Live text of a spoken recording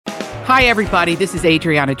Hi, everybody. This is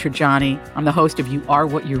Adriana Trajani. I'm the host of You Are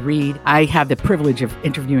What You Read. I have the privilege of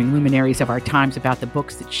interviewing luminaries of our times about the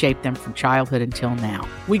books that shaped them from childhood until now.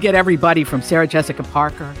 We get everybody from Sarah Jessica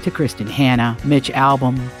Parker to Kristen Hanna, Mitch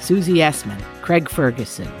Albom, Susie Essman, Craig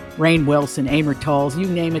Ferguson, Rainn Wilson, Amor Tolls, you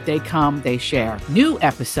name it, they come, they share. New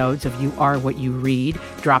episodes of You Are What You Read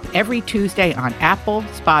drop every Tuesday on Apple,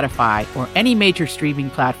 Spotify, or any major streaming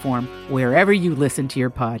platform wherever you listen to your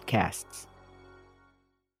podcasts.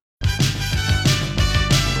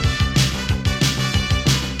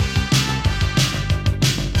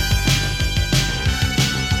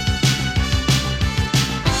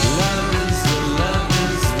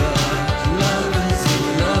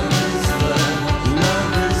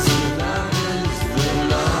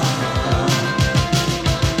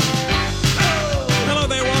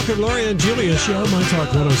 Lori and Julia Show, My Talk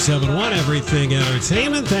 107.1, Everything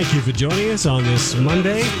Entertainment. Thank you for joining us on this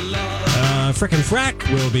Monday. Frickin'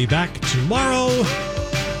 Frack will be back tomorrow.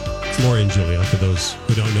 It's Lori and Julia, for those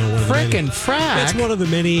who don't know. Frickin' Frack? It's one of the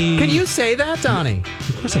many... Can you say that, Donnie?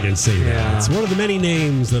 Of course I can say that. Yeah. It's one of the many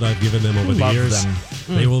names that I've given them over the years. Them.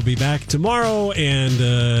 They will be back tomorrow,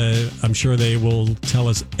 and I'm sure they will tell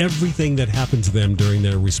us everything that happened to them during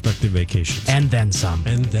their respective vacations. And then some.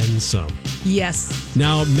 And then some. Yes.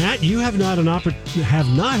 Now, Matt, you have not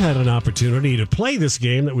had an opportunity to play this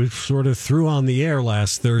game that we sort of threw on the air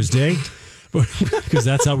last Thursday, because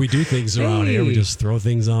that's how we do things around here. We just throw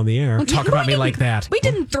things on the air. Don't talk about me like that. We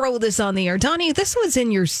didn't throw this on the air. Donnie, this was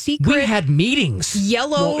in your secret We had meetings.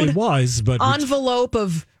 yellowed Well, it was, but envelope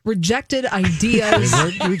of rejected ideas. they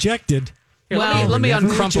weren't rejected. Here, Well, let me never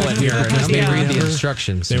uncrumple it here and let me Yeah. read the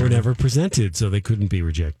instructions. They were never presented, so they couldn't be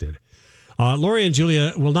rejected. Lori and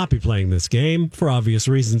Julia will not be playing this game for obvious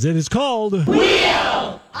reasons. It is called Knowledge.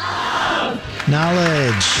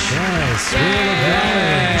 Yes, Wheel of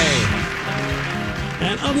Knowledge.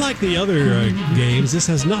 And unlike the other games, this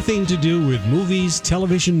has nothing to do with movies,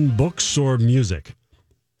 television, books, or music.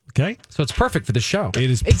 Okay? So it's perfect for the show. It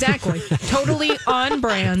is Exactly. Totally on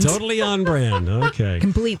brand. totally on brand. Okay.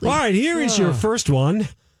 Completely. All right, here is your first one.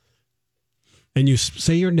 And you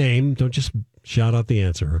say your name. Don't just shout out the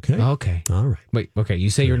answer, okay? Okay. All right. Wait, okay. You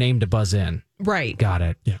say your name to buzz in. Right. Got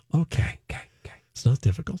it. Yeah, okay. Okay. It's not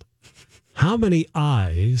difficult. How many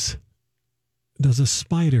eyes does a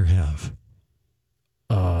spider have?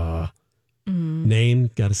 Name.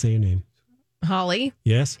 Got to say your name. Holly,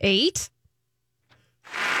 Yes? 8.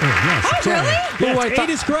 Oh, yes. Sorry. Yes, 8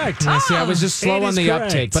 is correct. I see. I was just slow Eight on is the correct.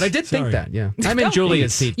 uptake, but I did think Sorry. that. Yeah, I'm in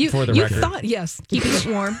Julia's seat for the you record. thought, yes. Keeping it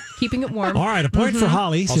warm. Keeping it warm. All right, a point for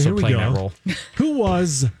Holly. So Also here we playing that go. role. Who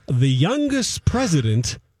was the youngest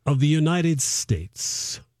president of the United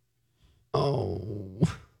States?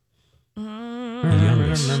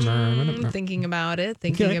 Thinking about it.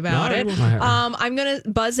 Okay. About All it. right. I'm going to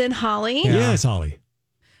buzz in Holly. Yeah. Yes, Holly.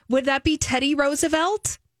 Would that be Teddy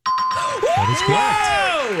Roosevelt? That is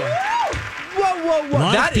correct. Whoa! A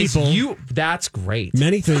lot That of is people- you. That's great.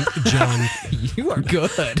 Many think John. You are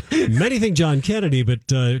good. Many think John Kennedy, but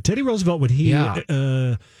Teddy Roosevelt, when he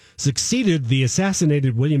succeeded the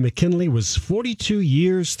assassinated William McKinley, was 42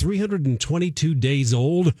 years, 322 days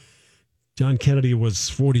old. John Kennedy was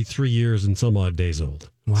 43 years and some odd days old.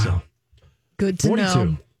 Wow. So, Good to 42.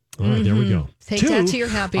 know. All right, there we go. Take that to your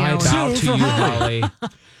happy I hour. bow Two to for you, Holly. Holly.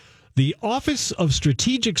 The Office of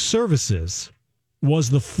Strategic Services was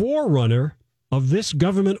the forerunner of this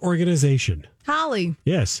government organization. Holly,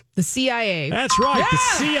 Yes, the CIA. that's right, the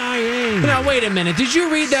CIA. Now, wait a minute. Did you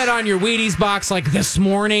read that on your Wheaties box like this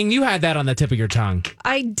morning? You had that on the tip of your tongue.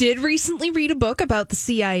 I did recently read a book about the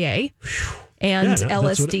CIA and Yeah, that's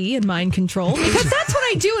what LSD and mind control because that's what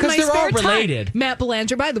I do in my they're all spare time. related. Matt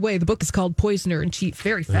Belanger, by the way, the book is called Poisoner in Chief.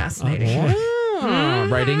 Very fascinating.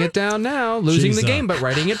 Writing it down now. Losing She's, the game, but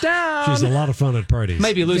writing it down. She's a lot of fun at parties.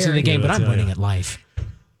 Maybe losing Very the game, good, but I I'm tell winning ya. at life.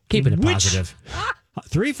 Keeping it Which- positive.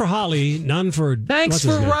 3 for Holly, none for... Thanks what's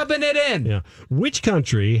his for name? rubbing it in. Yeah. Which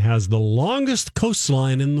country has the longest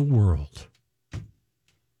coastline in the world?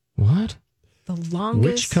 What? The longest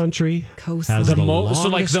Which country coastline. has The the most, so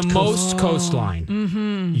like the longest most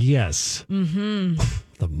coastline. Yes. Mm-hmm.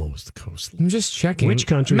 The most coastline. I'm just checking. Which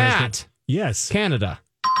country has Matt, Yes. Canada.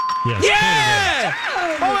 Yes. Yeah!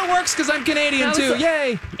 Oh, it works because I'm Canadian That too. was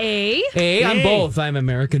Yay! I'm Yay. both. I'm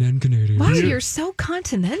American and Canadian. Wow, you're so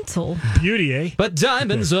continental. Beauty, eh? But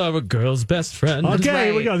diamonds are a girl's best friend. Okay,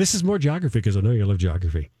 here we right. go. This is more geography because I know you love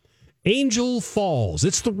geography. Angel Falls.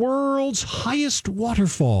 It's the world's highest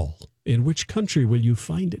waterfall. In which country will you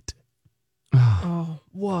find it? Oh,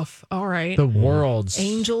 woof. All right. The world's.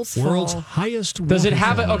 Angels World's Fall. highest Does it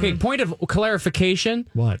have waterfall. a okay? Point of clarification.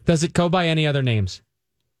 What? Does it go by any other names?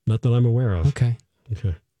 Not that I'm aware of. Okay.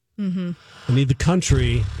 Okay. I need the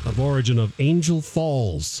country of origin of Angel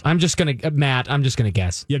Falls. I'm just going to, Matt,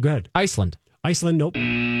 guess. Yeah, go ahead. Iceland. Iceland, nope.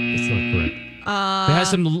 That's not correct.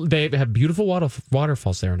 They have beautiful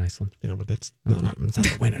waterfalls there in Iceland. Yeah, but that's not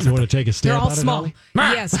the winner. You want to take a stab They're all at it, small. Holly?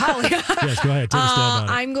 Yes, Holly. Yes, go ahead. Take a stab at it.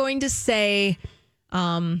 I'm going to say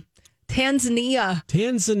Tanzania.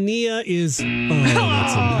 Tanzania is...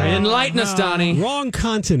 Enlighten us, Donnie. Wrong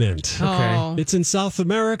continent. Okay. It's in South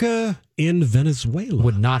America, in Venezuela.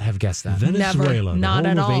 Would not have guessed that. Venezuela, Not the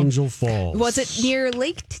at home of all. Angel Falls. Was it near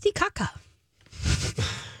Lake Titicaca?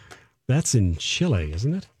 That's in Chile,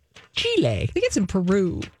 isn't it? Chile. I think it's in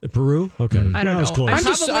Peru. Peru? Okay. I don't was know. close. I'm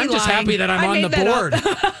just Probably happy that I'm I on the made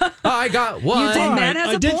that board. I got one. You did. All Matt right, has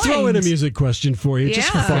I a did throw in a point. music question for you, just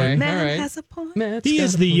for fun. Okay. Matt All right. has a point. Matt's He got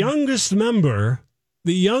is a the point. youngest member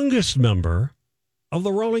of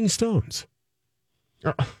the Rolling Stones.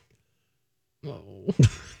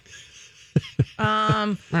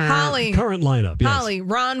 Holly. Current lineup, yes. Holly,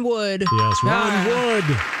 Ron Wood. Yes, Ron Wood.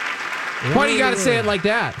 Why do you got to say it like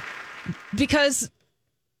that? Because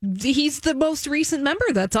he's the most recent member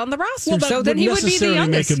that's on the roster. Well, that so then he would be the necessarily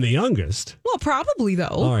youngest. make him the youngest. Well, probably though.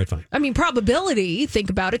 All right, fine. I mean, probability. Think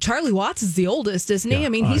about it. Charlie Watts is the oldest, isn't he? Yeah. I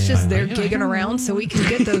mean, Oh, he's yeah. just there gigging around so he can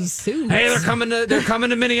get those suits. Hey, they're coming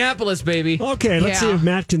to Minneapolis, baby. Okay, let's see Yeah. if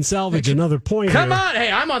Matt can salvage another point Come here. on.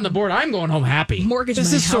 Hey, I'm on the board. I'm going home happy. Mortgage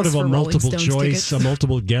This my is sort house of a for Rolling multiple Stones choice, tickets. a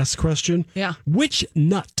multiple guess question. Yeah. Which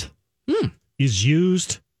nut is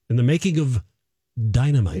used in the making of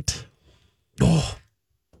dynamite?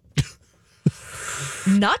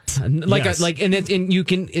 Nut? Yes. And you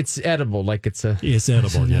can. It's edible. Like it's a. It's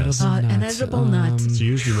edible, yes. An edible nut. It's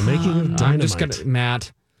used in the making of dynamite. I'm just gonna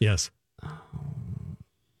Matt Yes.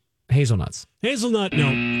 hazelnuts. Hazelnut, no.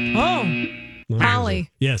 Oh, Not Holly.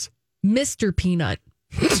 hazel. Yes. Mr. Peanut.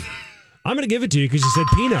 I'm going to give it to you because you said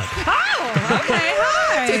peanut. Okay,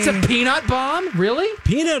 hi. It's a peanut bomb. Really?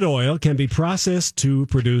 Peanut oil can be processed to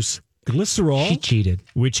produce glycerol, She cheated.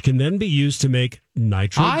 which can then be used to make I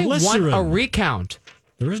nitroglycerin. want a recount.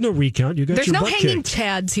 There is no recount. You got There's your no butt hanging kicked.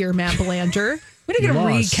 chads here, Matt Belanger. We didn't get a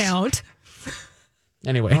Lost. recount.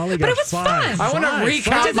 Anyway, Holly got But it was five. fun. I want to Five.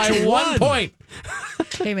 recount my 5-1. 1 point.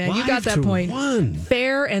 Hey, man, you got that 5-1. point.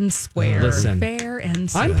 Fair and square. Listen. Fair and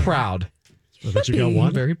square. I'm proud. I bet you got one.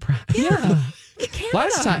 I'm very proud. Yeah.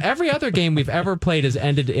 Last time, every other game we've ever played has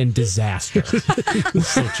ended in disaster.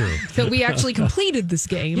 So true. So we actually completed this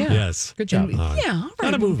game. Yeah. Yes. Good job. Yeah, all right.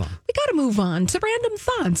 Gotta move on. We got to move on to random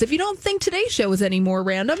thoughts. If you don't think today's show is any more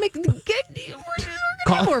random,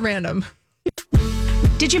 get more random.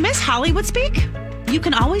 Did you miss Hollywood Speak? You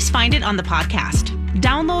can always find it on the podcast.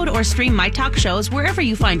 Download or stream My Talk shows wherever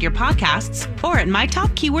you find your podcasts or at My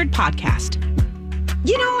Talk Keyword Podcast.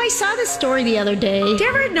 You know, I saw this story the other day. Do you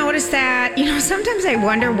ever notice that? You know, sometimes I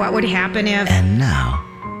wonder what would happen if And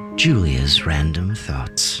now, Julia's random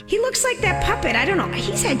thoughts. he looks like that puppet. I don't know.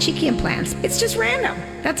 He's had cheeky implants. It's just random.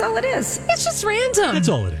 That's all it is. It's just random. That's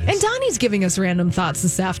all it is. And Donnie's giving us random thoughts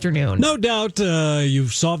this afternoon. No doubt you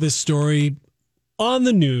saw this story on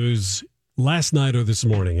the news last night or this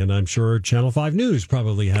morning, and I'm sure Channel 5 News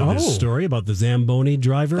probably had this story about the Zamboni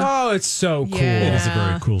driver. Oh, it's so cool. It is a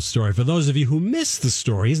very cool story. For those of you who missed the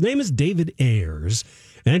story, his name is David Ayers,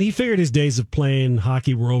 and he figured his days of playing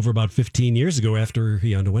hockey were over about 15 years ago after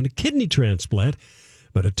he underwent a kidney transplant.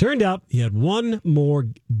 But it turned out he had one more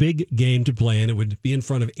big game to play, and it would be in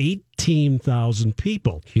front of 18,000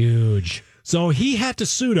 people. Huge. So he had to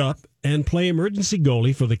suit up and play emergency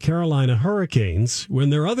goalie for the Carolina Hurricanes when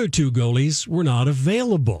their other two goalies were not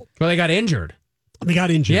available. Well, they got injured. They got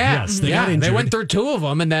injured. Yeah. Yes, they got injured. They went through two of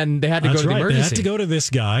them, and then they had to That's go to the right. emergency. They had to go to this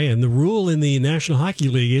guy, and the rule in the National Hockey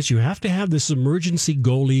League is you have to have this emergency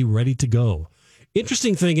goalie ready to go.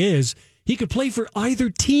 Interesting thing is, he could play for either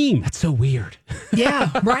team. That's so weird.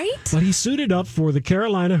 Yeah, right? But he suited up for the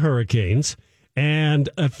Carolina Hurricanes, and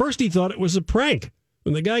at first he thought it was a prank.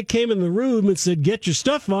 When the guy came in the room and said, "Get your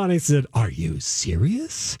stuff on," he said, "Are you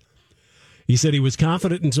serious?" He said he was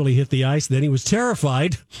confident until he hit the ice. Then he was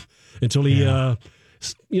terrified until he,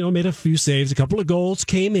 made a few saves. A couple of goals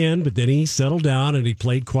came in, but then he settled down and he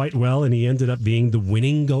played quite well, and he ended up being the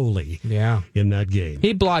winning goalie Yeah. in that game.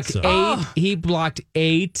 He blocked eight. He blocked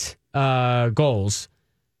 8 goals,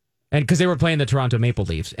 and because they were playing the Toronto Maple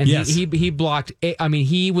Leafs, and Yes. he blocked. I mean,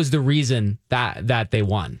 he was the reason that they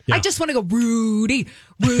won. Yeah. I just want to go, Rudy,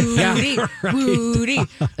 Rudy, Rudy.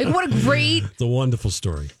 Like, what a great, It's a wonderful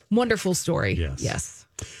story. wonderful story. Yes. Yes.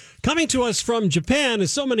 Coming to us from Japan,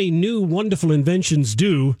 as so many new wonderful inventions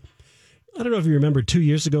do. I don't know if you remember 2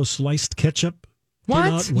 years ago, sliced ketchup. came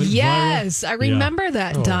What? out, went Yes, viral. I remember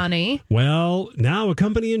that, Donnie. Well, now a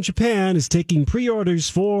company in Japan is taking pre-orders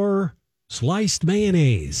for sliced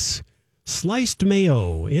mayonnaise. Sliced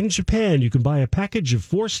mayo. In Japan, you can buy a package of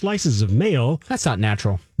 4 slices of mayo. That's not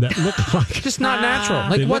natural. That look like... Just not natural.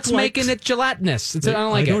 Like, what's making it gelatinous? I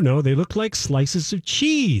don't like it. I don't know. They look like slices of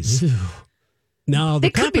cheese. Now,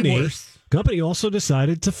 the company also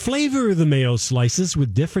decided to flavor the mayo slices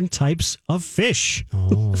with different types of fish.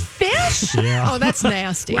 Oh. Fish? Yeah. Oh, that's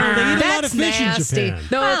nasty. Well, they eat a lot of That's fish nasty. in Japan.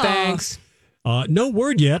 No, thanks. No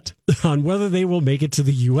word yet on whether they will make it to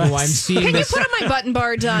the U.S. Oh, I'm seeing Can you this. put on my button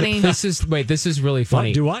bar, Donnie? This is really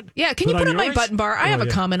funny. Do what? Yeah, can you put on my yours? button bar? I have a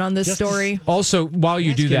yeah. comment on this Just story. Also, while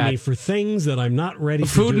you do Asking me that, for things that I'm not ready to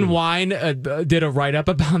Food do. and Wine did a write-up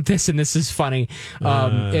about this, and this is funny.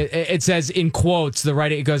 It says, in quotes,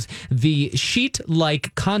 it goes, the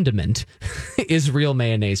sheet-like condiment is real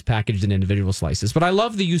mayonnaise packaged in individual slices. But I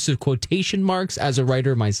love the use of quotation marks as a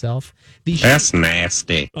writer myself. That's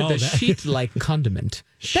nasty. The sheet-like condiment.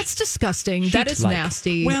 That's disgusting. That is Sheet-like.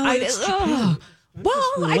 nasty. Well, it's Japan. Well,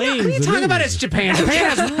 I know. Lays What are you the talking about? news. It's Japan.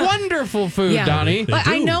 Japan has wonderful food, Yeah. Donnie. They But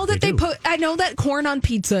I do. know that They do. I know that corn on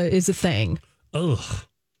pizza is a thing. Ugh.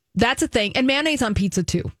 That's a thing, and mayonnaise on pizza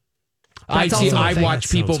too. I That's also a I thing. watch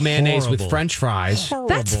That people sounds mayonnaise with horrible. French fries.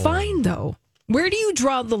 That's fine though. Where do you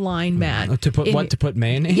draw the line, Matt? To put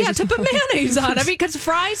mayonnaise? Yeah, to put mayonnaise on. I mean, because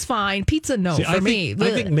fries fine, pizza no See, for I me. think,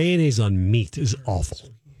 I think mayonnaise on meat is awful.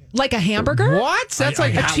 Like a hamburger? What? That's I-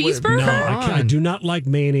 like I- a cheeseburger? No, I do not like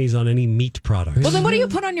mayonnaise on any meat product. Well, then what do you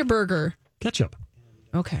put on your burger? Ketchup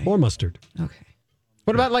Okay. or mustard. Okay.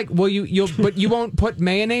 What about but you won't put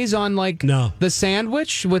mayonnaise on No. the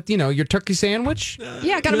sandwich with your turkey sandwich?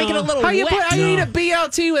 Yeah, got to make it a little How you wet. eat a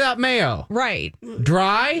BLT without mayo? Right.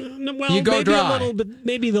 Dry? Well, you go maybe dry. a little, but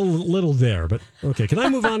maybe a little there. But okay, can I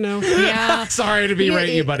move on now? Yeah. Sorry to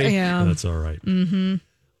berate you, buddy. Yeah. That's all right. Mm-hmm.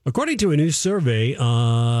 According to a new survey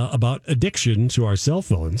about addiction to our cell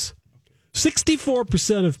phones,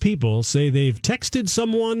 64% of people say they've texted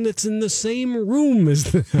someone that's in the same room as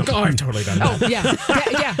them. Oh, I've totally done that. Oh,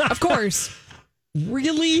 yeah, of course.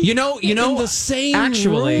 Really? You know, in the same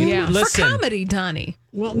actually, room? Yeah. listen. For comedy, Donnie.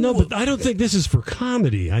 Well, no, but I don't think this is for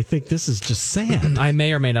comedy. I think this is just sad. I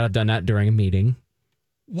may or may not have done that during a meeting.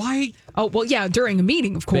 Why? Oh, well, yeah, during a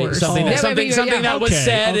meeting, of course. Something Yeah, that was Okay,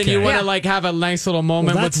 said, and you okay. want to Yeah. like have a nice little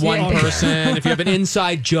moment Well, with that's- one yeah. person. If you have an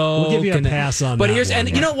inside joke, We'll give you a and- pass on But that here's one. and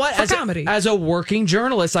you know what? For As comedy. as a working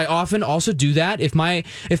journalist, I often also do that. If my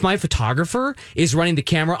photographer is running the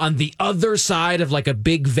camera on the other side of like a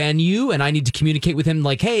big venue, and I need to communicate with him,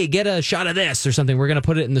 like, hey, get a shot of this or something. We're going to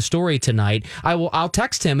put it in the story tonight. I'll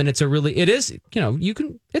text him, and it's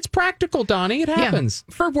practical, Donnie. It happens.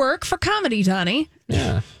 For work, for comedy, Donnie.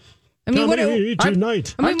 Yeah. I mean, Comedy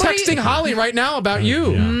tonight. I'm texting Holly right now about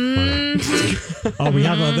you. Yeah, whatever. We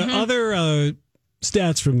have other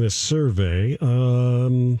stats from this survey.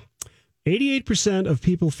 88% of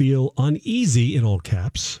people feel uneasy, in all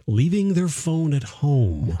caps, leaving their phone at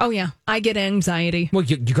home. Oh, yeah. I get anxiety. Well,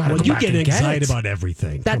 you got to Well, go you back get and anxiety get it. about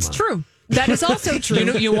everything. That's Come on. true. That is also true.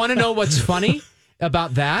 You want to know what's funny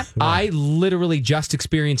about that? I literally just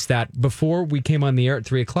experienced that before we came on the air at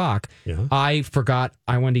 3:00. Yeah. I forgot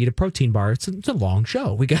I wanted to eat a protein bar. It's a long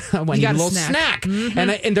show. I went to eat a got a little snack. snack,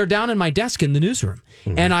 and they're down in my desk in the newsroom.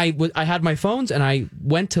 And I had my phones, and I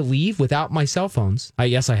went to leave without my cell phones.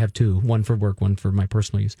 Yes, I have two, one for work, one for my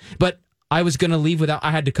personal use. But I was going to leave without.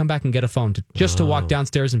 I had to come back and get a phone to walk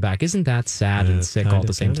downstairs and back. Isn't that sad and sick all at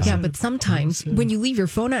the same time? Yeah, but sometimes when you leave your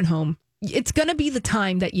phone at home, it's going to be the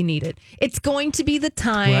time that you need it. It's going to be the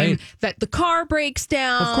time Right. that the car breaks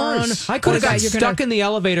down. Of course. I could have got You're stuck gonna- in the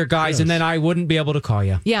elevator, guys, and then I wouldn't be able to call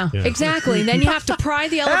you. Yeah, exactly. And then you have to pry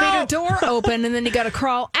the elevator door open, and then you got to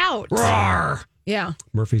crawl out. Roar. Yeah.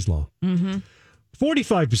 Murphy's Law.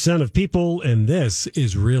 45% of people, and this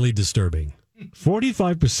is really disturbing.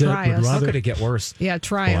 45% Try would us. How rather. could it get worse? Yeah,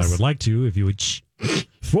 try Well, I us. would like to if you would.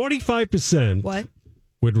 45% What?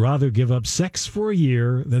 would rather give up sex for a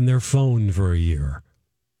year than their phone for a year.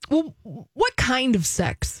 Well, what kind of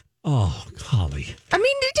sex? Oh, Holly. I mean,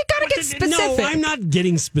 you got to get specific. No, I'm not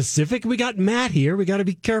getting specific. We got Matt here. We got to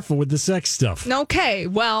be careful with the sex stuff. Okay,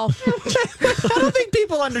 well, I don't think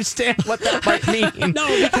people understand what that might mean. No,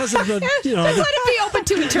 because of the, let's let it be open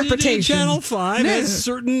to interpretation. Channel 5 has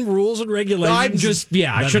certain rules and regulations. I'm just,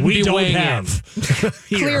 I that shouldn't we be don't weighing have.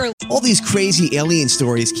 Clearly. All these crazy alien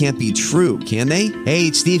stories can't be true, can they? Hey,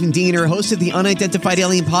 it's Stephen Diener, host of the Unidentified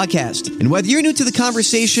Alien Podcast. And whether you're new to the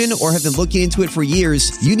conversation or have been looking into it for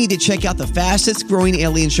years, you need to check out the fastest growing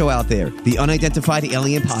alien show out there, the Unidentified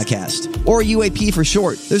Alien Podcast, or UAP for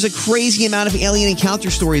short. There's a crazy amount of alien encounter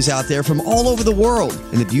stories out there from all over the world,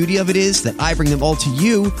 and the beauty of it is that I bring them all to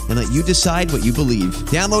you and let you decide what you believe.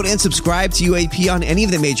 Download and subscribe to UAP on any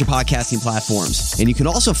of the major podcasting platforms, and you can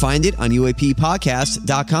also find it on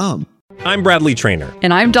UAPpodcast.com. I'm Bradley Trainer.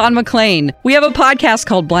 And I'm Don McClain. We have a podcast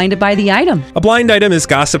called Blinded by the Item. A blind item is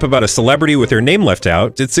gossip about a celebrity with their name left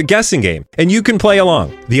out. It's a guessing game, and you can play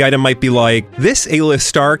along. The item might be like, this A-list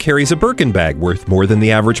star carries a Birkin bag worth more than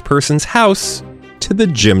the average person's house to the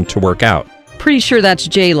gym to work out. Pretty sure that's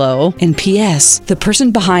J-Lo. And P.S. the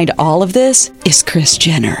person behind all of this is Kris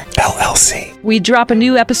Jenner, LLC. We drop a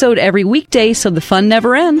new episode every weekday so the fun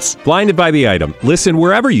never ends. Blinded by the Item. Listen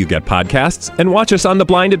wherever you get podcasts and watch us on the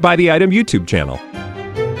Blinded by the Item YouTube channel.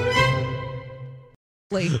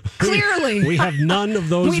 Clearly. We have none of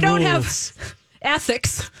those We don't rules. have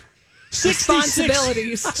ethics.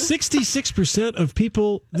 Responsibilities. 66% of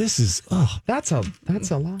people, this is, That's a lot.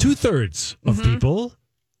 2/3 of people,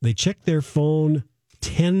 they check their phone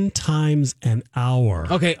 10 times an hour.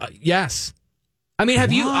 Okay, yes. I mean,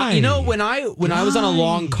 have you when I was on a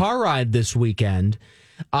long car ride this weekend,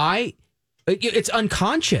 it's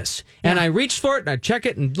unconscious, and I reached for it and I check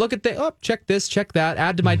it and look at check this, check that,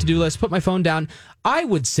 add to my to-do list, put my phone down. I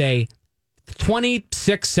would say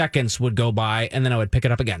 26 seconds would go by and then I would pick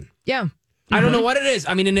it up again. Yeah. I don't know what it is.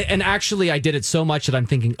 I mean, and actually I did it so much that I'm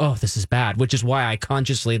thinking, oh, this is bad, which is why I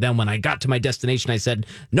consciously then when I got to my destination, I said,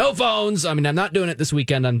 no phones. I mean, I'm not doing it this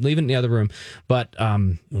weekend. I'm leaving the other room. But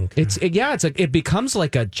it becomes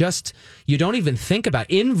like you don't even think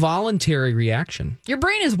about involuntary reaction. Your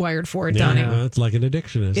brain is wired for it, Donnie. It's like an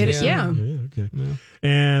addiction, isn't it? Yeah. Okay. Yeah.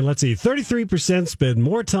 And let's see, 33% spend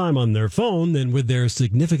more time on their phone than with their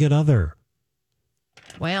significant other.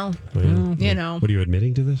 Well, you know. What are you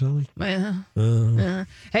admitting to this, Ollie?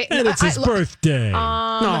 Hey, and it's his birthday.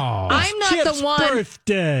 I'm not Chip's the one.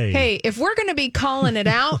 Birthday. Hey, if we're going to be calling it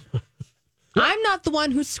out, I'm not the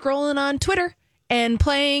one who's scrolling on Twitter and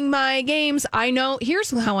playing my games. I know.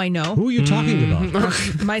 Here's how I know. Who are you talking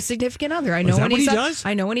about? My significant other. I know when he's up.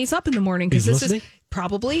 I know when he's up in the morning because this is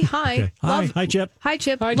probably hi. Okay. Hi, Chip. Hi,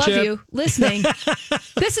 Chip. Hi, Love Chip. you. Listening.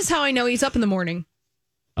 This is how I know he's up in the morning.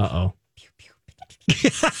 Uh-oh.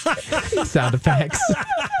 Sound effects.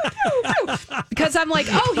 Because I'm like,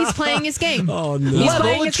 oh, he's playing his game. Oh, no. He's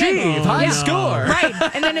playing his game. High score. Right.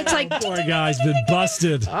 And then it's like, Poor guy's been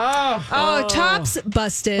busted. oh, Top's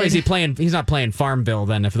busted. Wait, is he playing? He's not playing Farmville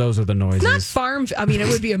then, if those are the noises. Not Farmville. I mean, it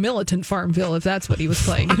would be a militant Farmville if that's what he was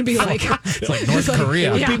playing. It'd be like It's like North Korea.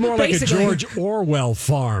 It would Yeah, be more like a basically. George Orwell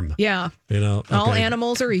farm. Yeah. You know, All okay.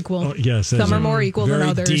 animals are equal. Oh, yes, Some there's are a more equal than very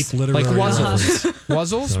others. deep literary Like Wuzzles. reference.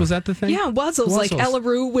 Wuzzles? Was that the thing? Yeah, Wuzzles, like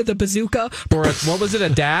Ellaroo with a bazooka. Or what was it? A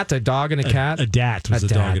dat? A dog and a cat? A dat was a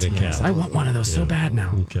dog and a yes. cat. I want one of those so bad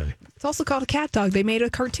now. Okay. It's also called a cat dog. They made a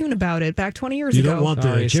cartoon about it back 20 years You ago. don't want the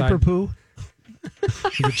Sorry, chipper poo?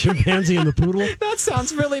 The chimpanzee and the poodle? That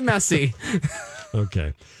sounds really messy.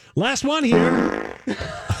 Okay. Last one here.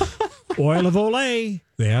 Oil of Olay.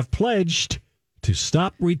 They have pledged to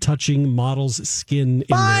stop retouching models' skin in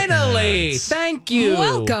Finally! their ads. Thank you.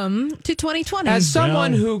 Welcome to 2020. As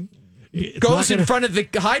someone Well, who it's goes not in gonna- front of the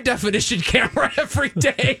high definition camera every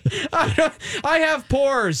day, I have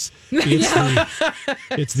pores.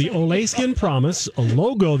 It's the Olay Skin Promise, a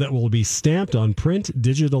logo that will be stamped on print,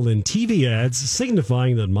 digital, and TV ads,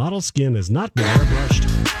 signifying that model skin has not been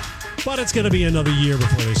airbrushed. But it's going to be another year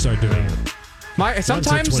before they start doing it.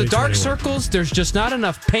 Sometimes the dark 2021. circles, there's just not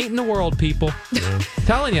enough paint in the world, people.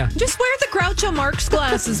 Telling you. Just wear the Groucho Marx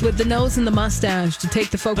glasses with the nose and the mustache to take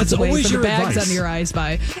the focus That's away always from the your bags advice. under your eyes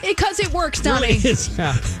by. Because it works, Donnie. Really is.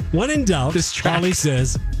 Yeah. When in doubt, Distracts. Holly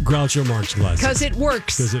says Groucho Marx glasses. Because it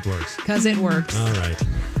works. Because it works. Because it works. All right.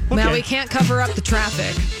 Now Okay. we can't cover up the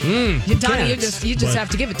traffic. Donnie, you just But have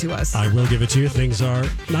to give it to us. I will give it to you. Things are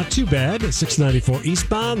not too bad. 694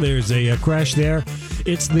 eastbound. There's a crash there.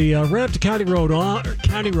 It's the ramp to County Road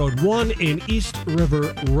 1 in East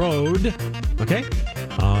River Road. Okay.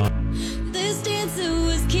 This dancer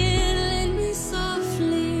was killing me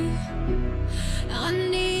softly. I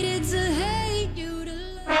needed to hate you to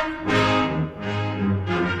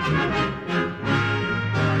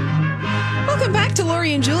Welcome back to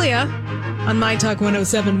Lori and Julia on My Talk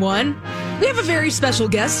 1071. We have a very special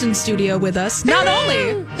guest in studio with us. Not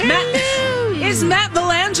only is Matt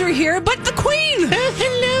Belanger here, but the Queen.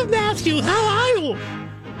 Hello, Matthew. How are you?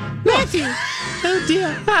 Matthew. Oh,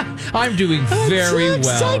 dear. I'm doing very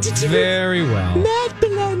well. Very well. Matt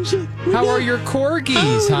Belanger. How are your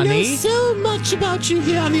corgis, honey? We know so much about you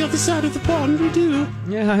here on the other side of the pond. We do.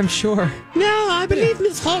 Yeah, I'm sure. Now, I believe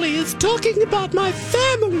Miss Holly is talking about my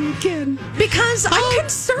family again. Because I'm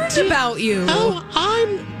concerned about you. Oh,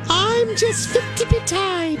 I'm just fit to be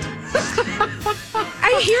tied.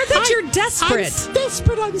 I hear that you're desperate. I'm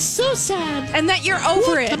desperate. I'm so sad. And that you're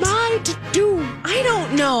over What it. am I to do? I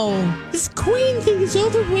don't know. This queen thing is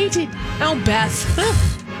overrated. Oh,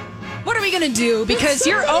 Beth. What are we going to do? Because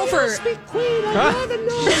you're over. Be queen. I'd rather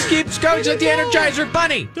not. Just keeps going to the Energizer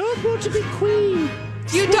Bunny. Don't want to be queen.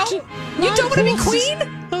 You don't want to be queen?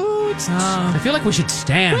 Oh, it's I feel like we should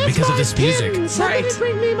stand because of this music. Somebody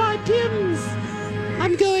bring me my Pims.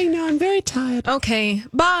 I'm going now. I'm very tired. Okay,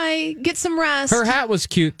 bye. Get some rest. Her hat was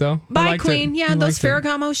cute, though. I Bye, liked Queen. it. Yeah, I those liked it.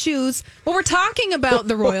 Ferragamo shoes. Well, we're talking about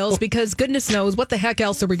the Royals because goodness knows what the heck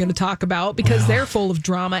else are we going to talk about because they're full of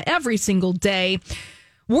drama every single day.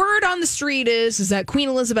 Word on the street is that Queen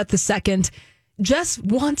Elizabeth II just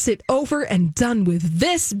wants it over and done with,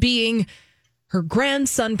 this being her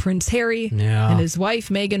grandson, Prince Harry, and his wife,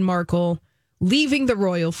 Meghan Markle, leaving the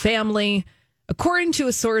royal family. According to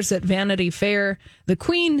a source at Vanity Fair, the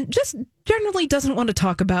Queen just generally doesn't want to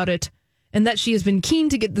talk about it, and that she has been keen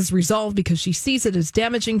to get this resolved because she sees it as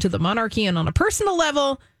damaging to the monarchy. And on a personal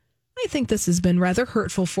level, I think this has been rather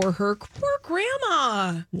hurtful for her. Poor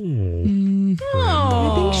grandma.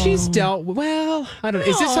 I think she's dealt well. I don't know.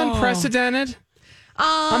 Is this unprecedented?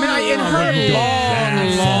 In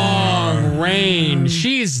her long reign,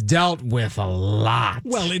 she's dealt with a lot.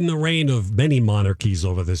 Well, in the reign of many monarchies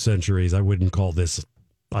over the centuries, I wouldn't call this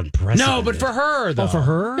unprecedented. No, but for her, though. Oh, for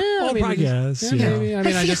her? Yeah, I guess. Yeah, maybe.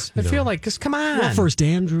 I feel like, just come on. Well, first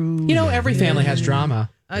Andrew. Every family has drama.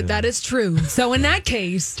 That is true. So in that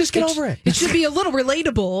case, just get over it. It should be a little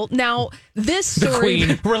relatable. Now, this The story...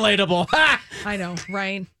 Queen, relatable. I know,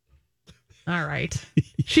 right? All right.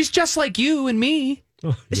 She's just like you and me.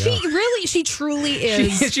 Oh, yeah. She truly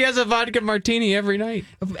is. She has a vodka martini every night.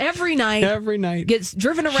 Every night. Gets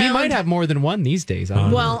driven around. She might have more than one these days.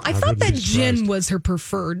 Well, I thought that gin was her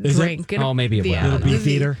preferred drink. Oh, maybe it was. A little beef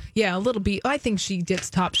eater? Yeah, a little beef. I think she gets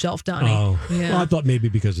top shelf, Donnie. Oh. Yeah. Well, I thought maybe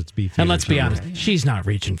because it's beef And let's be honest, she's not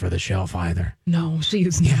reaching for the shelf either. No, she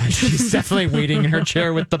is not. She's definitely waiting in her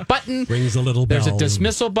chair with the button. Rings a little bell. There's a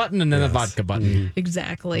dismissal button and then a vodka button.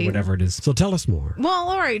 Exactly. Or whatever it is. So tell us more. Well,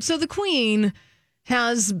 all right. So the Queen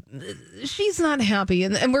she's not happy.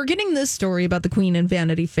 And we're getting this story about the Queen in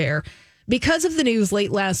Vanity Fair because of the news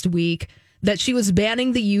late last week that she was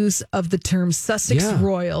banning the use of the term Sussex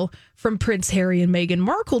Royal from Prince Harry and Meghan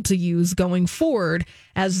Markle to use going forward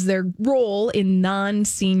as their role in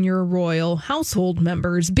non-senior royal household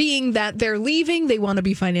members, being that they're leaving, they want to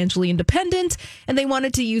be financially independent, and they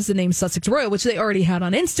wanted to use the name Sussex Royal, which they already had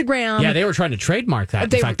on Instagram. Yeah, they were trying to trademark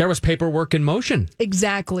that. In fact, there was paperwork in motion.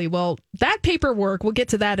 Exactly. Well, that paperwork, we'll get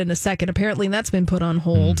to that in a second. Apparently, that's been put on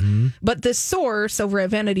hold. But this source over at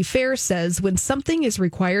Vanity Fair says when something is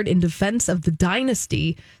required in defense of the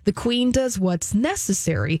dynasty, the Queen does what's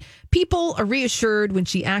necessary. People are reassured when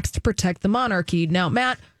she acts to protect the monarchy. Now,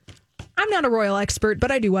 Matt, I'm not a royal expert,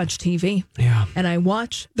 but I do watch TV. Yeah. And I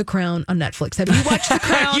watch The Crown on Netflix. Have you watched The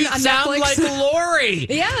Crown you on sound Netflix? like Lori.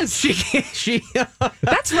 Yes. She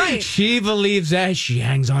That's right. She believes that. She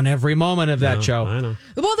hangs on every moment of that show. I know.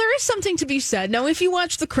 Well, there is something to be said. Now, if you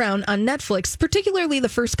watch The Crown on Netflix, particularly the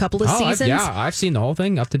first couple of seasons. I've seen the whole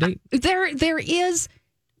thing up to date. There is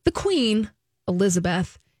the Queen,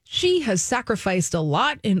 Elizabeth. She has sacrificed a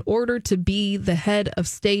lot in order to be the head of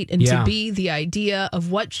state and to be the idea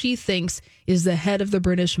of what she thinks is the head of the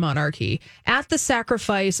British monarchy at the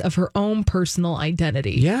sacrifice of her own personal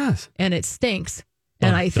identity. Yes. And it stinks.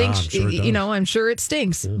 And I think, I'm sure it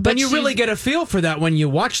stinks. Yeah. But you really get a feel for that when you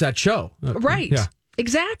watch that show. Right. Yeah.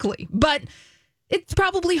 Exactly. But it's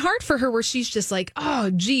probably hard for her where she's just like, oh,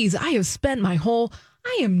 geez, I am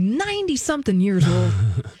 90-something years old.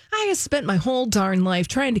 I have spent my whole darn life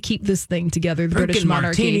trying to keep this thing together, the British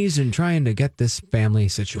monarchy. Martinis and trying to get this family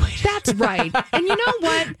situated. That's right. And you know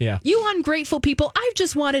what? Yeah. You ungrateful people, I've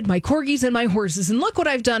just wanted my corgis and my horses, and look what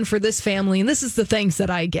I've done for this family, and this is the thanks that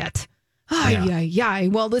I get.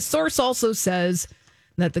 Well, the source also says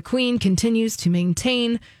that the Queen continues to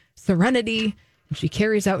maintain serenity, and she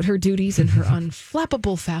carries out her duties in her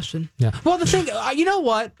unflappable fashion. Yeah. Well, the thing, you know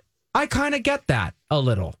what? I kind of get that a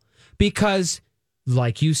little because,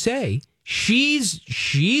 like you say,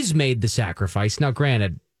 she's made the sacrifice. Now,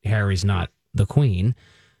 granted, Harry's not the Queen,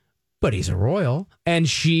 but he's a royal, and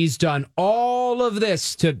she's done all of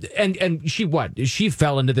this and she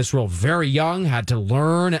fell into this role very young, had to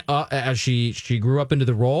learn as she grew up into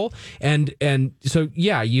the role, and so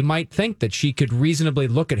you might think that she could reasonably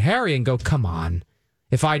look at Harry and go, come on.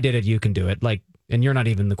 if I did it, you can do it. Like, and you're not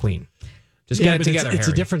even the queen. Just get it but together, It's a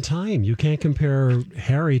Harry. different time. You can't compare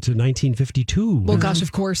Harry to 1952. Well, gosh,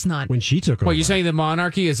 of course not. When she took over. Well, you're saying the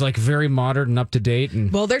monarchy is like very modern and up to date,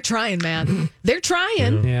 and Well, they're trying, man. They're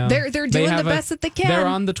trying. Yeah. They're They doing the have best that they can. They're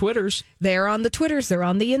on the Twitters. They're on the Twitters. They're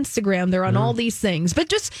on the Instagram. They're on all these things. But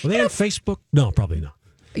just Well, they have Facebook? No, probably not.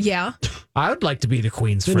 yeah, I would like to be the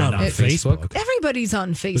queen's They're friend not on on Facebook. Facebook. everybody's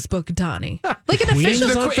on Facebook, Donnie. Like an Queen official.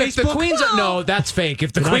 is on If the Facebook? queen's no, that's fake.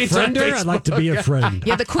 If the Can I queen's on friend her? Facebook, I'd like to be a friend.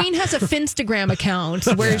 Yeah, the Queen has a Finstagram account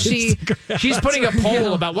where she. she's putting a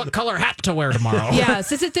poll about what color hat to wear tomorrow.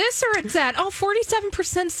 Yes, is it this or it's that? Oh,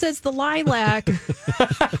 47% says the lilac,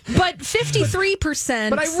 but 53%.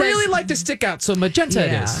 But I really like to stick out, so magenta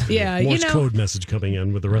it is. Yeah, Morse you know. code message coming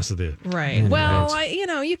in with the rest of the. Right. Well,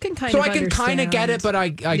 you can kind So of. I can kind of get it, but I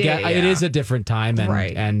get Yeah. it is a different time, and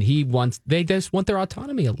Right. and they just want their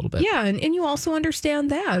autonomy a little bit. Yeah, and you also understand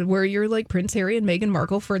that, where you're like Prince Harry and Meghan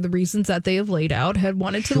Markle, for the reasons that they have laid out, had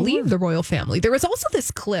wanted to leave the royal family. There was also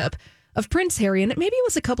this clip of Prince Harry, and maybe it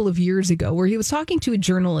was a couple of years ago, where he was talking to a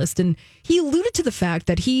journalist, and he alluded to the fact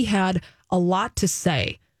that he had a lot to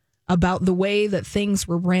say about the way that things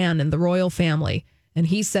were ran in the royal family. And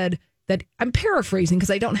he said that, I'm paraphrasing because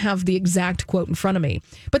I don't have the exact quote in front of me,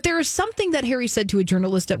 but there is something that Harry said to a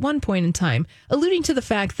journalist at one point in time, alluding to the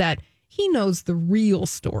fact that he knows the real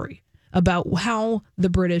story about how the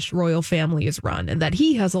British royal family is run, and that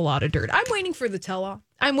he has a lot of dirt. I'm waiting for the tell-all.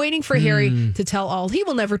 I'm waiting for Harry to tell all. He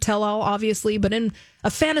will never tell all, obviously, but in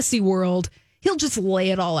a fantasy world, he'll just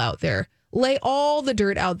lay it all out there. Lay all the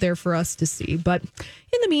dirt out there for us to see. But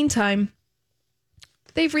in the meantime,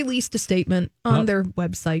 they've released a statement on their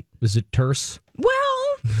website. Is it terse?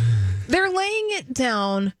 Well, they're laying it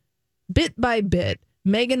down bit by bit,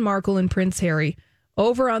 Meghan Markle and Prince Harry,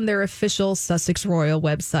 over on their official Sussex Royal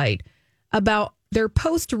website, about their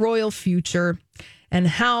post-royal future and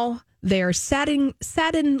how they are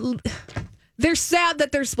they're sad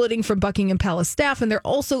that they're splitting from Buckingham Palace staff, and they're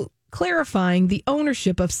also clarifying the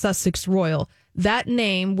ownership of Sussex Royal. That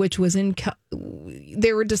name, which was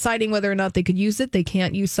they were deciding whether or not they could use it. They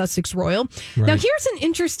can't use Sussex Royal. Right. Now, here's an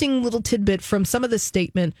interesting little tidbit from some of the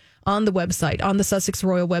statement on the website, on the Sussex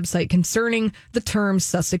Royal website, concerning the term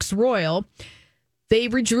Sussex Royal. They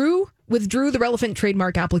withdrew the relevant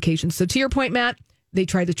trademark application. So to your point, Matt, they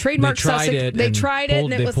tried to trademark Sussex. They tried it,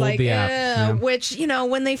 and it was like, which,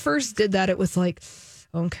 when they first did that, it was like,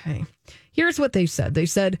 okay. Here's what they said. They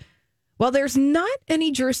said, while there's not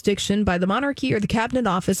any jurisdiction by the monarchy or the cabinet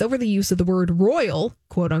office over the use of the word royal,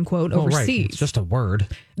 quote unquote, overseas. Right. It's just a word.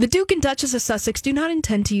 The Duke and Duchess of Sussex do not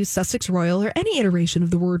intend to use Sussex Royal or any iteration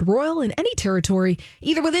of the word royal in any territory,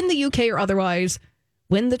 either within the UK or otherwise,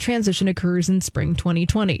 when the transition occurs in spring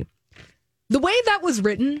 2020. The way that was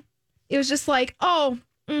written, it was just like, well,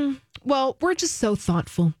 we're just so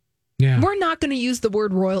thoughtful. Yeah. We're not going to use the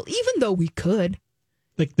word royal, even though we could.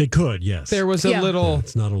 They could, yes. There was a little.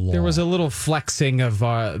 It's not a law. There was a little flexing of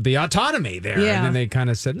the autonomy there, and then they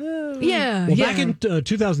kind of said, Well, back in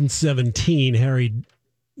 2017, Harry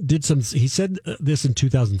did some. He said this in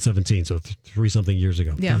 2017, so 3-something years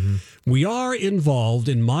ago. Yeah. We are involved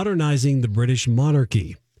in modernizing the British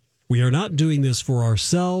monarchy. We are not doing this for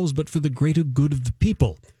ourselves, but for the greater good of the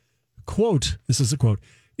people. Quote, this is a quote,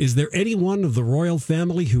 is there anyone of the royal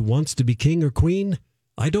family who wants to be king or queen?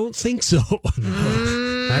 I don't think so.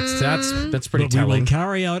 That's pretty but we telling. will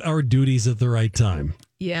carry out our duties at the right time.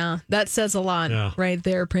 Yeah, that says a lot right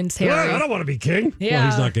there, Prince Harry. I don't want to be king. Yeah. Well,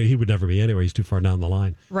 he's not. He would never be anyway. He's too far down the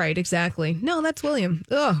line. Right, exactly. No, that's William.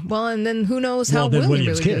 Well, and then who knows how then William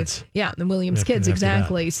William's really kids. did. Yeah, the William's After- kids, after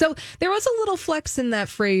exactly. So there was a little flex in that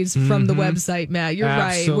phrase from the website, Matt. You're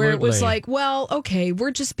right, where it was Absolutely. like, well, okay,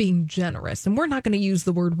 we're just being generous, and we're not going to use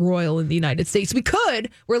the word royal in the United States. We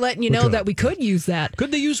could. We're letting you know could. that we could use that.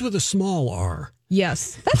 Could they use with a small R?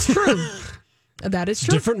 Yes, that's true. That is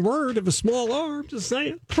true. Different word of a small R. I'm just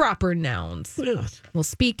saying. Proper nouns. Yes. Well,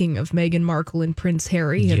 speaking of Meghan Markle and Prince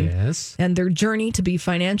Harry Yes. and their journey to be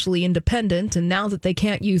financially independent, and now that they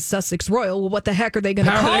can't use Sussex Royal, well, what the heck are they going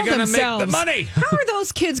to How call are they gonna themselves? make the money? How are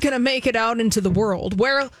those kids going to make it out into the world?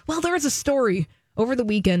 Well, there was a story over the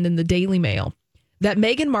weekend in the Daily Mail that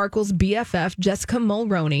Meghan Markle's BFF, Jessica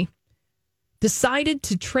Mulroney, decided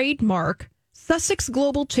to trademark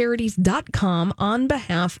SussexGlobalCharities.com on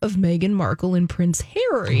behalf of Meghan Markle and Prince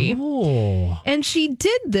Harry. Oh. And she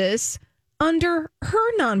did this under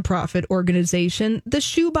her nonprofit organization, the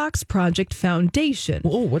Shoebox Project Foundation.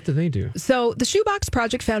 Oh, what do they do? So the Shoebox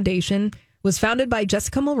Project Foundation was founded by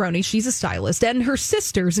Jessica Mulroney. She's a stylist, and her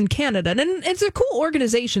sisters in Canada. And it's a cool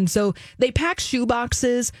organization. So they pack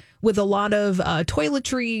shoeboxes with a lot of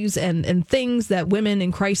toiletries and things that women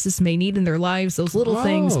in crisis may need in their lives, those little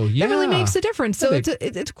things, yeah. that really makes a difference. So Yeah,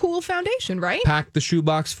 it's a cool foundation, right? Pack the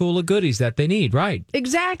shoebox full of goodies that they need, right?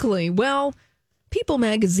 Exactly. Well, People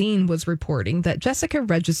magazine was reporting that Jessica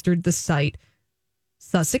registered the site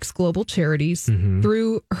Sussex Global Charities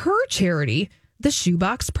through her charity, the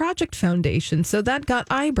Shoebox Project Foundation. So that got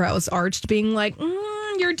eyebrows arched, being like,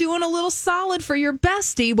 you're doing a little solid for your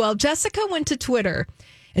bestie. Well, Jessica went to Twitter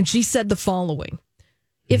and she said the following.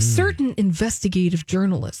 If certain investigative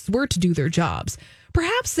journalists were to do their jobs,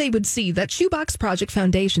 perhaps they would see that Shoebox Project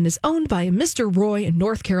Foundation is owned by a Mr. Roy in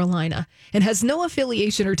North Carolina and has no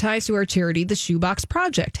affiliation or ties to our charity, the Shoebox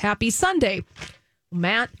Project. Happy Sunday.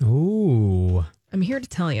 Matt. Ooh. I'm here to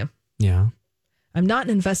tell you. Yeah. I'm not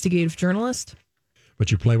an investigative journalist.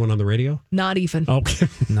 But you play one on the radio? Not even. Okay.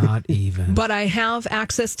 Not even. But I have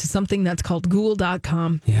access to something that's called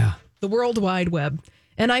Google.com. Yeah. The World Wide Web.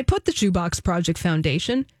 And I put the Shoebox Project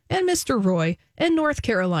Foundation and Mr. Roy in North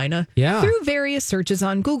Carolina through various searches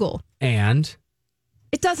on Google. And?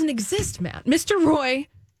 It doesn't exist, Matt. Mr. Roy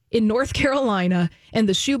in North Carolina and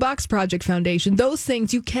the Shoebox Project Foundation, those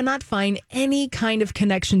things, you cannot find any kind of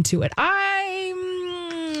connection to it.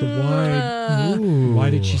 So why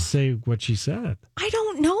did she say what she said? I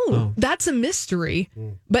don't know. Oh. That's a mystery.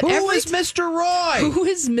 But Who is Mr. Roy? Who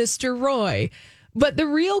is Mr. Roy? But the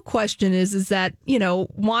real question is that,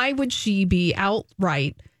 why would she be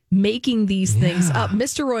outright making these things up?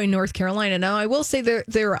 Mr. Roy in North Carolina. Now, I will say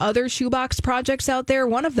there are other shoebox projects out there.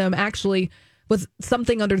 One of them actually was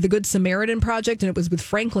something under the Good Samaritan Project, and it was with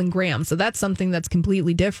Franklin Graham. So that's something that's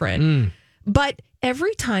completely different. But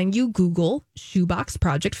every time you Google Shoebox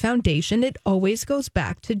Project Foundation, it always goes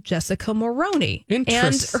back to Jessica Moroney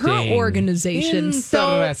and her organization. Interesting.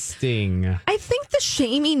 So I think the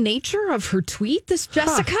shamey nature of her tweet, this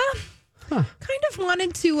Jessica, kind of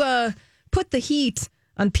wanted to put the heat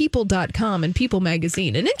on People.com and People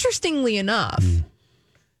magazine. And interestingly enough,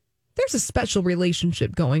 there's a special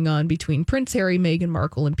relationship going on between Prince Harry, Meghan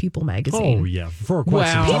Markle, and People magazine. Oh, yeah. For quite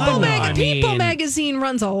some time. People magazine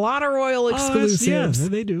runs a lot of royal exclusives. Yeah,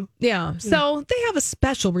 they do. Yeah. So they have a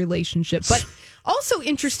special relationship. But also,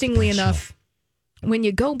 interestingly enough, when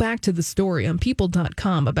you go back to the story on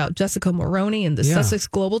People.com about Jessica Moroney and the Sussex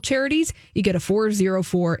Global Charities, you get a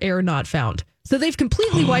 404 error not found. So they've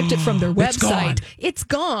completely wiped it from their website. It's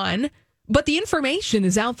gone. But the information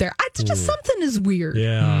is out there. It's just something is weird.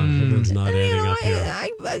 Yeah, something's not adding up here.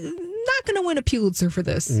 I'm not going to win a Pulitzer for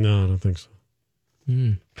this. No, I don't think so. I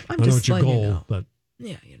know it's your goal, but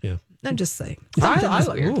yeah, yeah. I'm just saying.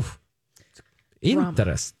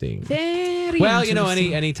 Interesting. Very well,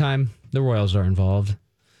 interesting. anytime the royals are involved,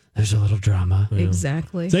 there's a little drama.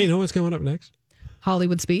 Exactly. So you know what's coming up next?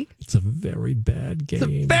 Hollywood Speak. It's a very bad game.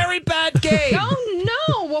 It's a very bad game. Oh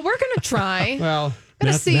no! Well, we're going to try. Well,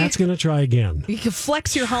 Matt's going to try again. You can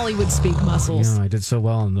flex your Hollywood Speak muscles. I did so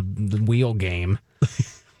well in the wheel game.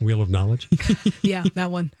 Wheel of Knowledge? Yeah, that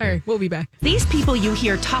one. All right, we'll be back. These people you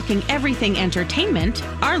hear talking everything entertainment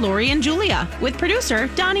are Lori and Julia with producer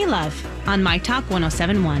Donnie Love on My Talk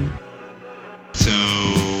 1071. So,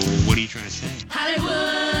 what are you trying to say?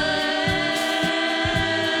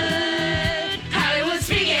 Hollywood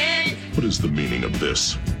speaking. What is the meaning of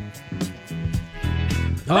this?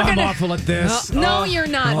 I'm awful at this. No, you're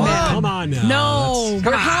not, Matt. Come on now. No,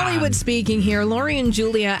 we're Hollywood Speaking here. Lori and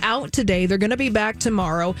Julia out today. They're going to be back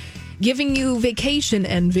tomorrow, giving you vacation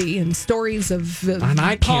envy and stories of and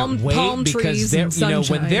I can't wait palm because trees they're, and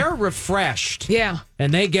sunshine. when they're refreshed, yeah,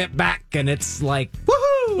 and they get back, and it's like woohoo!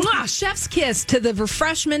 Chef's kiss to the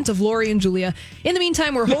refreshment of Lori and Julia. In the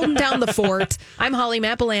meantime, we're holding down the fort. I'm Holly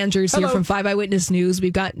Matt Belangers here from 5 Eyewitness News.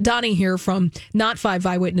 We've got Donnie here from not 5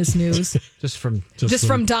 Eyewitness News. just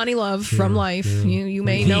from Donnie Love from Life. You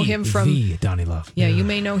may know him from Donnie Love. Yeah, you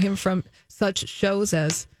may know him from such shows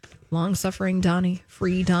as Long Suffering Donnie,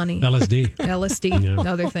 Free Donnie, LSD, and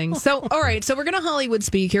other things. So, all right, so we're going to Hollywood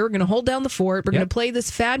Speak here. We're going to hold down the fort. We're going to play this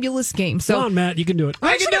fabulous game. So, come on, Matt, you can do it.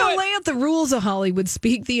 I'm just going to lay out the rules of Hollywood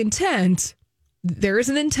Speak. The intent, there is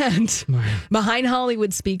an intent behind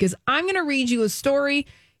Hollywood Speak, is I'm going to read you a story.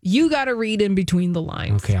 You got to read in between the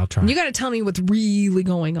lines. Okay, I'll try. And you got to tell me what's really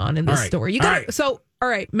going on in this story. You got So, all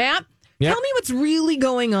right, Matt, tell me what's really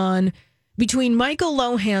going on between Michael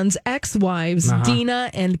Lohan's ex-wives, Dina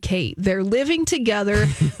and Kate. They're living together.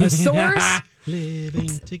 A source... Living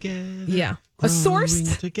together. Yeah. A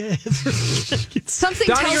source... together. Something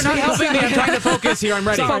Donnie, tells you're not me... helping me. I'm trying to focus here. I'm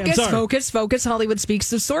ready. Focus. Hollywood Speaks.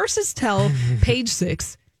 The sources tell, Page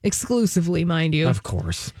 6, exclusively, mind you. Of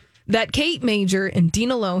course. That Kate Major and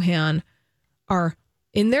Dina Lohan are,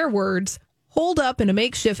 in their words, holed up in a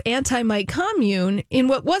makeshift anti-Mike commune in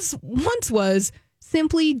what once was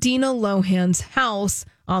simply Dina Lohan's house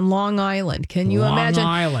on Long Island. Can you imagine?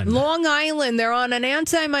 Long Island. They're on an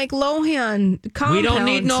anti-Mike Lohan compound. We don't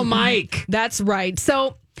need no Mike. That's right.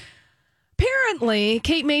 So apparently,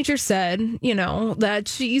 Kate Major said, that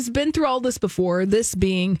she's been through all this before, this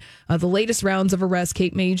being the latest rounds of arrests.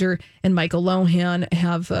 Kate Major and Michael Lohan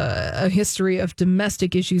have a history of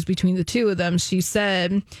domestic issues between the two of them. She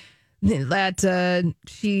said that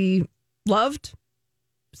she loved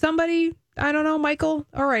somebody. I don't know, Michael.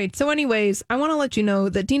 All right. So anyways, I want to let you know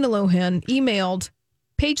that Dina Lohan emailed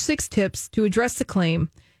Page Six Tips to address the claim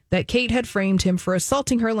that Kate had framed him for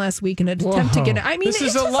assaulting her last week in an attempt to get it. I mean, this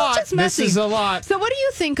is a lot. This is a lot. So what do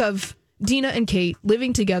you think of Dina and Kate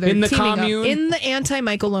living together in the teaming commune? Up, in the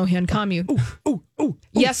anti-Michael Lohan commune? Ooh.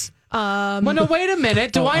 Yes. Well, no, wait a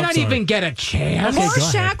minute. Do I not even get a chance? More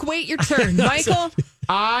Shaq, wait your turn. Michael?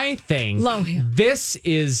 I think Lohan. This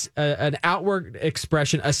is an outward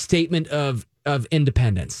expression, a statement of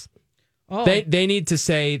independence. Oh. They need to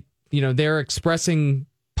say, they're expressing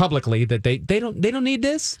publicly that they don't need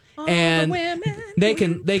this, and they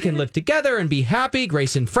can live together and be happy.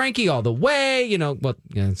 Grace and Frankie all the way.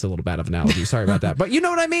 It's a little bad of an analogy. Sorry about that, but you know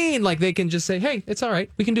what I mean. Like they can just say, "Hey, it's all right.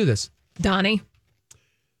 We can do this." Donnie,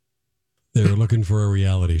 they're looking for a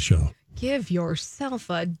reality show. Give yourself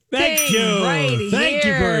a Thank you. Right Thank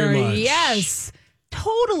you very much. Yes.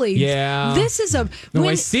 Totally. Yeah. This is I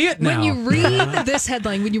see it now. When you read this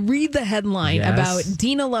headline, when you read the headline Yes. about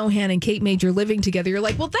Dina Lohan and Kate Major living together, you're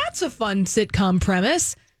like, well, that's a fun sitcom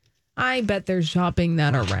premise. I bet they're shopping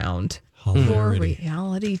that around for a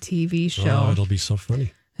reality TV show. Oh, it'll be so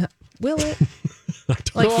funny. Will it?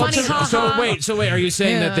 Like funny, haha. So wait. Are you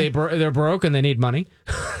saying that they're broke and they need money?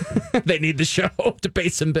 They need the show to pay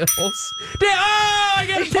some bills.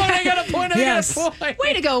 I got a point. Yes.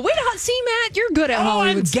 Way to go. See, Matt, you're good at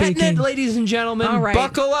Hollywood I'm speaking. getting it, ladies and gentlemen. All right.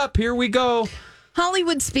 Buckle up. Here we go.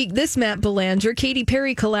 Hollywood speak. This Matt Belanger. Katy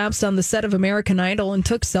Perry collapsed on the set of American Idol and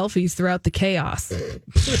took selfies throughout the chaos.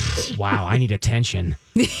 Wow, I need attention.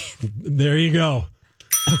 There you go.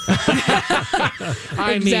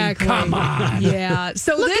 I mean, come on. Yeah.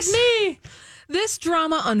 So Look at me. This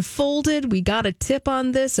drama unfolded. We got a tip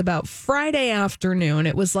on this about Friday afternoon.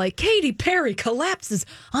 It was like Katy Perry collapses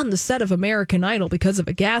on the set of American Idol because of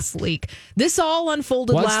a gas leak. This all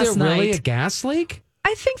unfolded last night. Was there really a gas leak?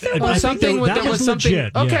 I think there I was think something. that was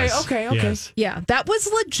legit. Okay. Yes. Okay. Yes. Yeah, that was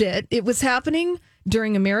legit. It was happening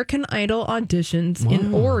during American Idol auditions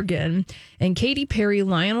in Oregon. And Katy Perry,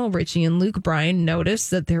 Lionel Richie, and Luke Bryan noticed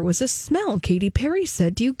that there was a smell. Katy Perry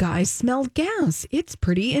said, "Do you guys smell gas? It's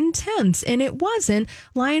pretty intense." And it wasn't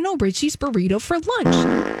Lionel Richie's burrito for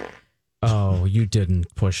lunch. Oh, you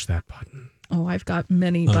didn't push that button. Oh, I've got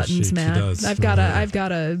many buttons, she Matt. does. I've got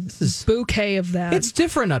a bouquet of that. It's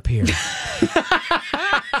different up here.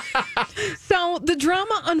 So the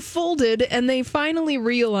drama unfolded, and they finally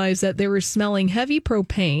realized that they were smelling heavy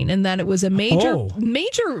propane and that it was a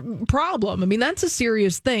major problem. I mean, that's a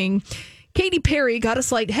serious thing. Katy Perry got a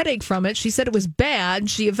slight headache from it. She said it was bad.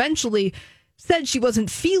 She eventually said she wasn't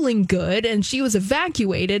feeling good and she was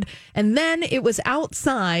evacuated. And then it was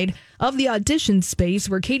outside of the audition space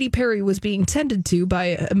where Katy Perry was being tended to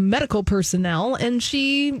by medical personnel. And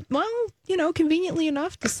she, conveniently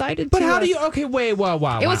enough, decided But to... how do you... Okay, wait,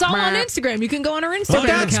 wow. It was all on Instagram. You can go on her Instagram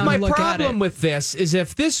account That's my and look at problem it. with this, is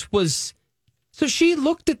if this was... So she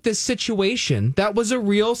looked at this situation, that was a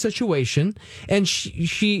real situation, and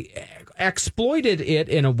she exploited it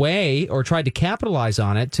in a way, or tried to capitalize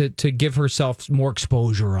on it to give herself more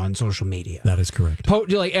exposure on social media. That is correct.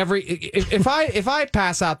 Like if I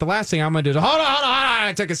pass out, the last thing I'm going to do is hold on,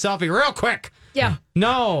 I take a selfie real quick. Yeah.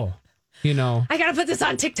 No, I gotta put this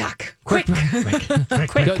on TikTok. Quick.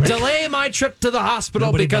 Delay my trip to the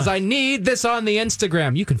hospital because I need this on the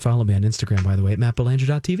Instagram. You can follow me on Instagram, by the way, at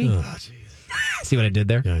mattbelanger.tv. Oh, jeez. See what I did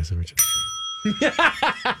there? Yeah, I see what you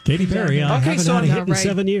Katy Perry, I haven't had a hit in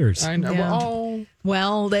 7 years. I know. Yeah.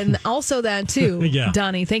 Well, then also that too. Yeah.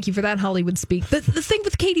 Donnie, thank you for that Hollywood speak. The thing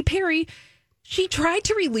with Katy Perry, she tried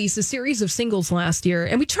to release a series of singles last year,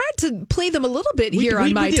 and we tried to play them a little bit here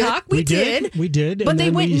on My Talk. We did. But and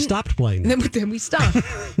then we stopped playing. Then we stopped.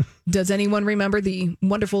 Does anyone remember the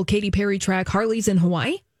wonderful Katy Perry track, Harley's in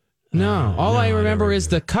Hawaii? No. All I remember is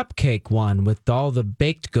the cupcake one with all the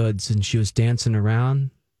baked goods, and she was dancing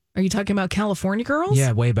around. Are you talking about California Girls?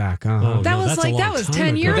 Yeah, way back. Uh-huh. That was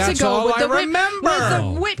 10 years ago. With the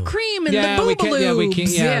whipped cream and the boobaloo.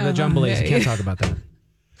 The jumblies. You can't talk about that.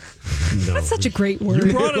 That's such a great word.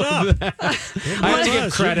 You brought it up. I have to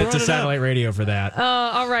give credit to satellite radio for that.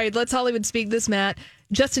 All right, let's Hollywood speak this, Matt.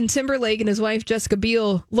 Justin Timberlake and his wife Jessica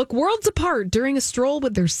Biel look worlds apart during a stroll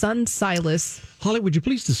with their son Silas. Holly, would you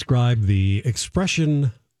please describe the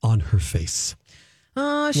expression on her face?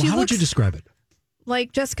 How would you describe it?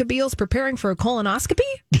 Like Jessica Biel's preparing for a colonoscopy?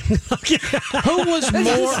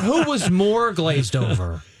 Who was more glazed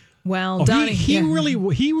over? Well, Oh, Donnie, he really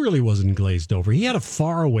wasn't glazed over. He had a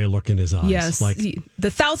faraway look in his eyes. yes, like the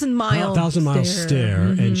 1,000-mile stare,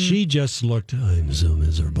 and she just looked. I'm so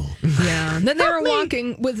miserable. Yeah. And then they were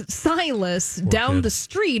walking with Silas down the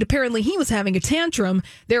street. Apparently, he was having a tantrum.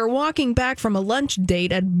 They were walking back from a lunch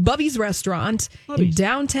date at Bubby's restaurant in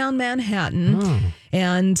downtown Manhattan.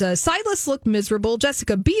 And Silas looked miserable.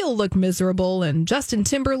 Jessica Biel looked miserable. And Justin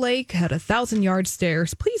Timberlake had 1,000-yard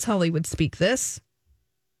stares. Please, Hollywood, speak this.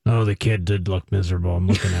 Oh, the kid did look miserable. I'm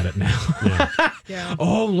looking at it now. Yeah.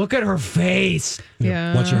 Oh, look at her face.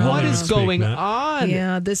 Yeah. What's your What Hollywood is speak, going Matt? on?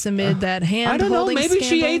 Yeah, this amid that hand I don't know. holding Maybe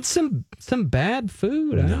she scandal. ate some bad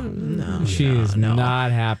food. No, she's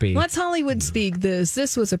not happy. Let's Hollywood speak this.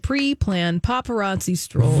 This was a pre-planned paparazzi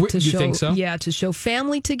stroll to You show, think so? yeah, to show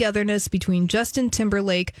family togetherness between Justin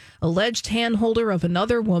Timberlake, alleged handholder of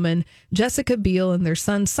another woman, Jessica Biel, and their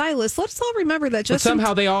son Silas. Let's all remember that But Justin.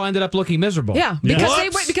 somehow they all ended up looking miserable. Yeah,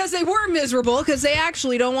 because they were miserable because they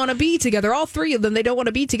actually don't want to be together. All three of them, they don't want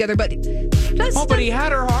to be together. But but he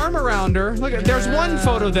had her arm around her. Look, there's one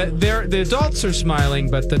photo that the adults are smiling,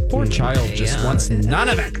 but the poor child just wants none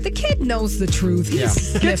of it. The kid knows the truth.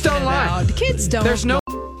 He's Kids don't lie. Kids don't. There's no.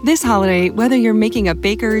 This holiday, whether you're making a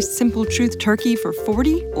Baker's Simple Truth turkey for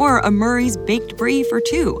 40 or a Murray's Baked Brie for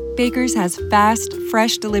 2, Baker's has fast,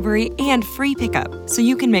 fresh delivery and free pickup, so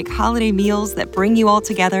you can make holiday meals that bring you all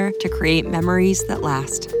together to create memories that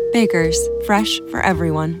last. Baker's, fresh for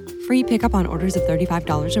everyone. Free pickup on orders of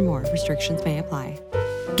 $35 or more. Restrictions may apply.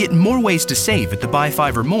 Get more ways to save at the Buy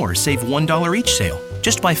 5 or More Save $1 each sale.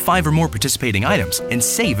 Just buy 5 or more participating items and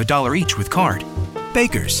save $1 each with card.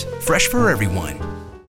 Baker's, fresh for everyone.